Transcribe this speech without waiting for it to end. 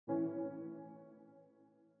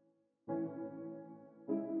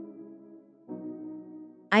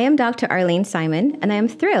I am Dr. Arlyne Simon, and I am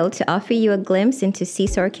thrilled to offer you a glimpse into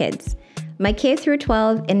SeeSoar Kids, my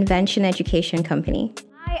K-12 invention education company.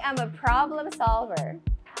 I am a problem solver.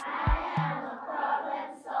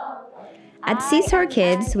 At SeeSoar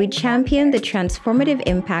Kids, we champion the transformative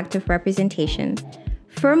impact of representation,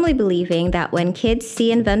 firmly believing that when kids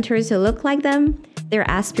see inventors who look like them, their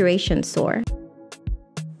aspirations soar.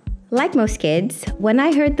 Like most kids, when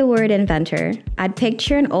I heard the word inventor, I'd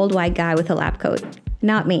picture an old white guy with a lab coat.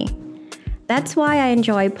 Not me. That's why I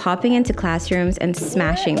enjoy popping into classrooms and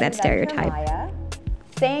smashing that stereotype. Maya,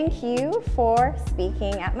 thank you for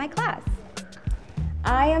speaking at my class.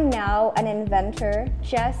 I am now an inventor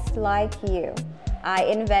just like you. I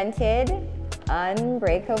invented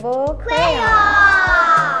unbreakable crayons.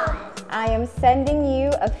 I am sending you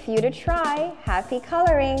a few to try. Happy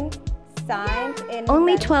coloring. Signed in.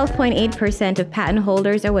 Only 12.8% of patent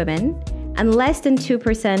holders are women, and less than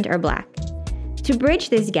 2% are Black. To bridge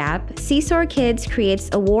this gap, SeeSoar Kids creates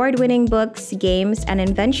award-winning books, games, and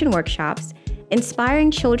invention workshops, inspiring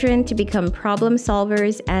children to become problem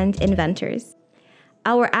solvers and inventors.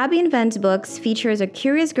 Our Abby Invents books features a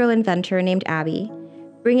curious girl inventor named Abby,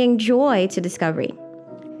 bringing joy to discovery.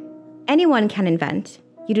 Anyone can invent.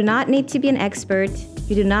 You do not need to be an expert.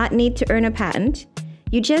 You do not need to earn a patent.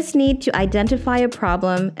 You just need to identify a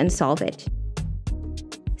problem and solve it.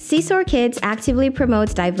 SeeSoar Kids actively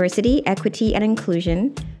promotes diversity, equity, and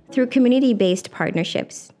inclusion through community-based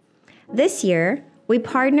partnerships. This year, we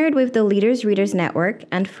partnered with the Leaders Readers Network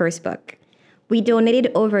and First Book. We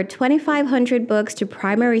donated over 2,500 books to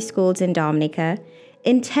primary schools in Dominica,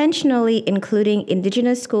 intentionally including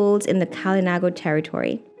Indigenous schools in the Kalinago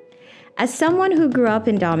territory. As someone who grew up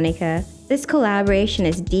in Dominica, this collaboration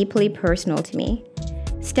is deeply personal to me.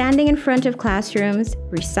 Standing in front of classrooms,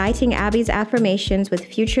 reciting Abby's affirmations with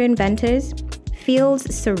future inventors feels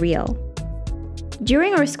surreal.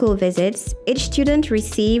 During our school visits, each student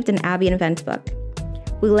received an Abby Invent book.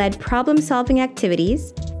 We led problem-solving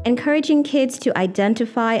activities, encouraging kids to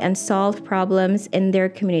identify and solve problems in their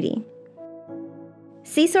community.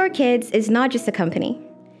 SeeSoar Kids is not just a company.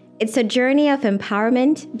 It's a journey of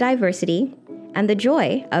empowerment, diversity, and the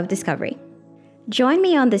joy of discovery. Join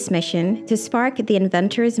me on this mission to spark the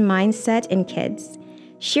inventor's mindset in kids.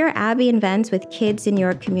 Share Abby Invents with kids in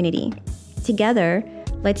your community. Together,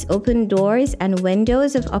 let's open doors and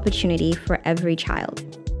windows of opportunity for every child.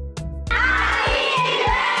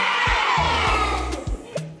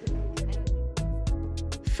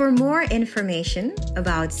 For more information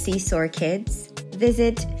about SeeSoar Kids,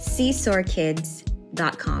 visit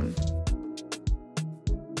SeeSoarKids.com.